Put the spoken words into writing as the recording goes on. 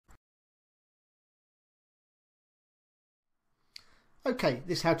Okay,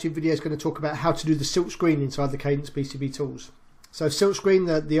 this how-to video is going to talk about how to do the Silkscreen inside the Cadence PCB tools. So Silkscreen,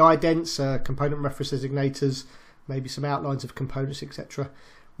 the idents, component reference designators, maybe some outlines of components, etc.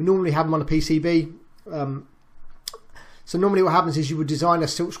 We normally have them on a PCB. So normally what happens is you would design a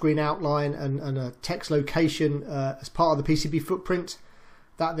Silkscreen outline and a text location as part of the PCB footprint.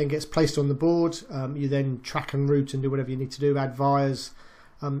 That then gets placed on the board. You then track and route and do whatever you need to do, add vias.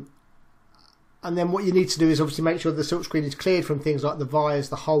 And then what you need to do is obviously make sure the Silkscreen is cleared from things like the vias,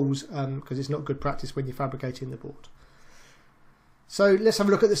 the holes, because it's not good practice when you're fabricating the board. So let's have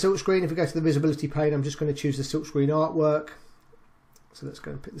a look at the Silkscreen. If we go to the visibility pane, I'm just going to choose the Silkscreen artwork. So let's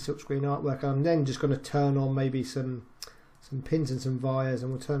go and pick the Silkscreen artwork. I'm then just going to turn on maybe some pins and some vias,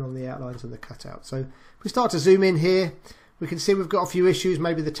 and we'll turn on the outlines and the cutout. So if we start to zoom in here, we can see we've got a few issues.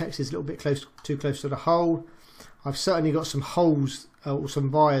 Maybe the text is a little bit too close to the hole. I've certainly got some holes or some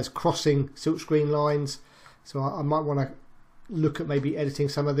vias crossing Silkscreen lines, so I might want to look at maybe editing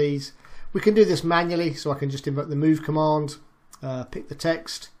some of these. We can do this manually, so I can just invoke the move command, pick the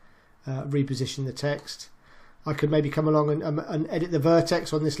text, reposition the text. I could maybe come along and edit the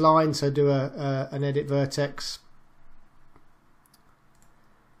vertex on this line, so do an edit vertex,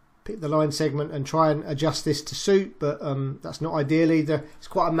 pick the line segment and try and adjust this to suit, but that's not ideal either. It's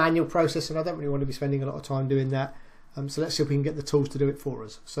quite a manual process and I don't really want to be spending a lot of time doing that. So let's see if we can get the tools to do it for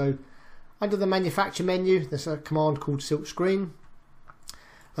us. So under the manufacture menu, there's a command called Silkscreen,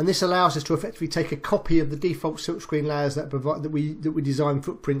 and this allows us to effectively take a copy of the default Silkscreen layers that we design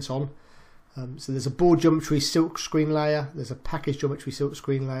footprints on. So there's a board geometry Silkscreen layer, there's a package geometry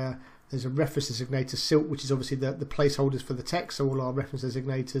Silkscreen layer, there's a reference designator Silk, which is obviously the placeholders for the text, so all our reference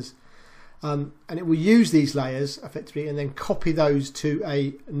designators. And it will use these layers effectively and then copy those to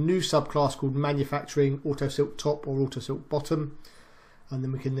a new subclass called Manufacturing Auto Silk Top or Auto Silk Bottom, and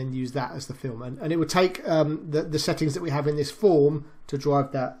then we can then use that as the film. And it will take the settings that we have in this form to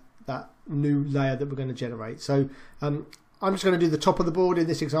drive that new layer that we're going to generate. So I'm just going to do the top of the board in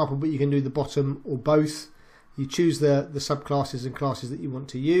this example, but you can do the bottom or both. You choose the subclasses and classes that you want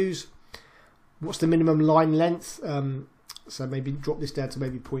to use. What's the minimum line length? So maybe drop this down to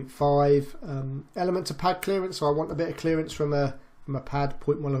maybe 0.5. Element to pad clearance, so I want a bit of clearance from a pad,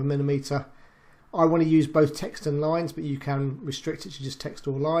 0.1 millimeter. I want to use both text and lines, but you can restrict it to just text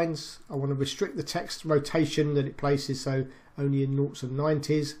or lines. I want to restrict the text rotation that it places, so only in noughts and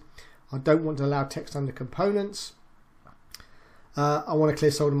 90s. I don't want to allow text under components. I want to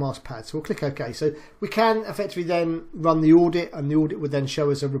clear solder mask pad, so we'll click OK. So we can effectively then run the audit, and the audit would then show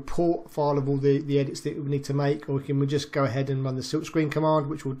us a report file of all the edits that we need to make, or we can just go ahead and run the Silkscreen command,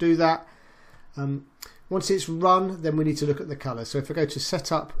 which will do that. Once it's run, then we need to look at the colours. So if I go to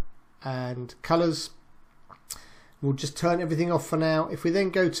Setup and Colours, we'll just turn everything off for now. If we then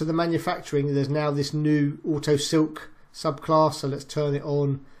go to the manufacturing, there's now this new Auto Silk subclass, so let's turn it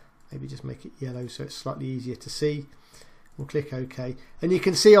on, maybe just make it yellow so it's slightly easier to see. We'll click OK, and you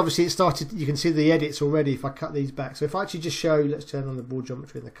can see obviously it started. You can see the edits already if I cut these back. So if I actually just show, let's turn on the board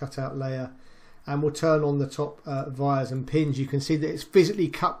geometry and the cutout layer, and we'll turn on the top vias and pins. You can see that it's physically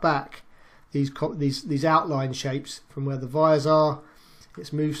cut back these outline shapes from where the vias are.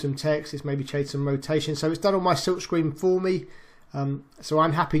 It's moved some text, it's maybe changed some rotation. So it's done on my Silkscreen for me. So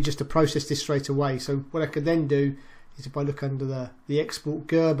I'm happy just to process this straight away. So what I could then do is if I look under the export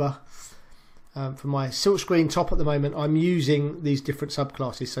Gerber. For my Silkscreen top at the moment, I'm using these different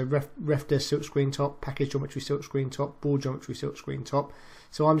subclasses. So RefDes Silkscreen top, package geometry Silkscreen top, board geometry Silkscreen top.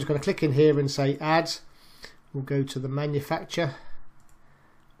 So I'm just going to click in here and say add. We'll go to the manufacture,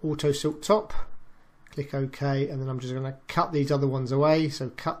 auto silk top, click OK, and then I'm just going to cut these other ones away. So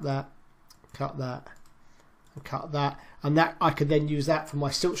cut that, and cut that, and that I could then use that for my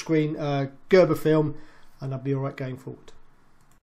Silkscreen Gerber film, and I'll be alright going forward.